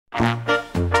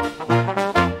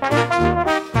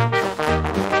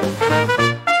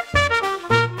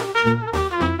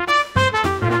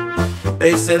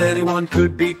They said anyone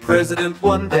could be president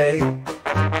one day,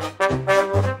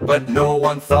 but no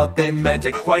one thought they meant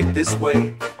it quite this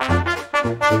way.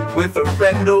 With a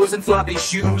red nose and floppy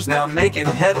shoes, now making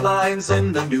headlines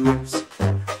in the news.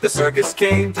 The circus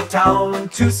came to town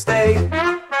to stay.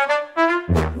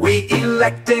 We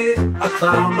elected a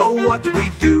clown, oh what did we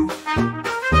do?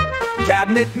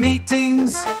 Cabinet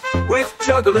meetings with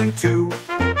juggling too.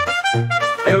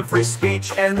 Every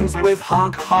speech ends with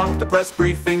honk honk. The press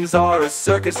briefings are a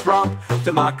circus romp.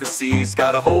 Democracy's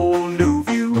got a whole new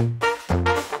view.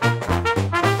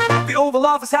 The Oval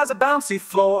Office has a bouncy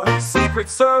floor. Secret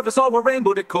Service all with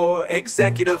rainbow decor.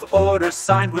 Executive orders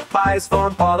signed with pies.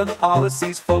 Foreign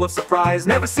policies full of surprise.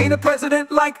 Never seen a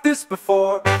president like this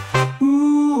before.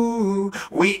 Ooh,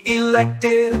 we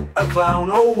elected a clown,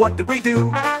 oh what did we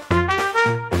do?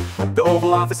 The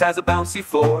Oval Office has a bouncy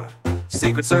floor.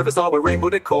 Secret Service all with rainbow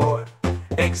decor.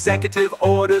 Executive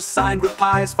orders signed with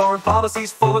pies. Foreign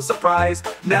policies full of surprise.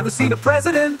 Never seen a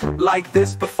president like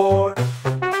this before.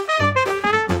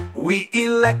 We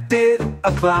elected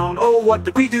a clown, oh what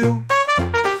did we do?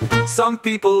 Some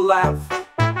people laugh,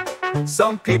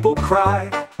 some people cry.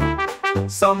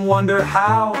 Some wonder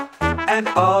how, and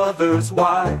others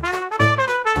why.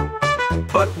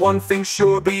 But one thing's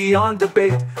sure beyond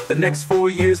debate: the next 4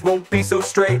 years won't be so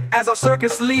straight, as our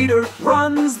circus leader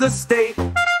runs the state.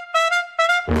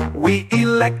 We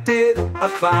elected a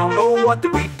clown, oh what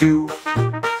did we do?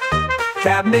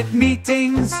 Cabinet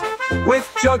meetings with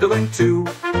juggling too.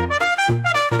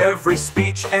 Every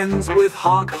speech ends with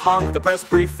honk honk. The press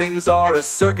briefings are a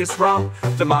circus romp.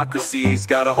 Democracy's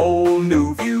got a whole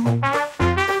new view.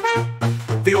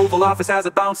 The Oval Office has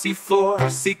a bouncy floor.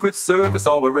 Secret Service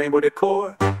all with rainbow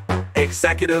decor.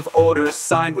 Executive orders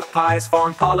signed with pies.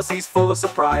 Foreign policies full of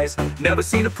surprise. Never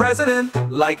seen a president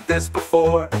like this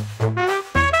before.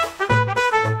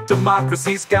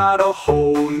 Democracy's got a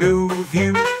whole new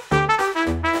view.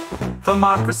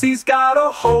 Democracy's got a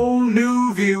whole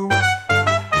new view.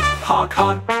 Honk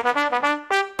honk.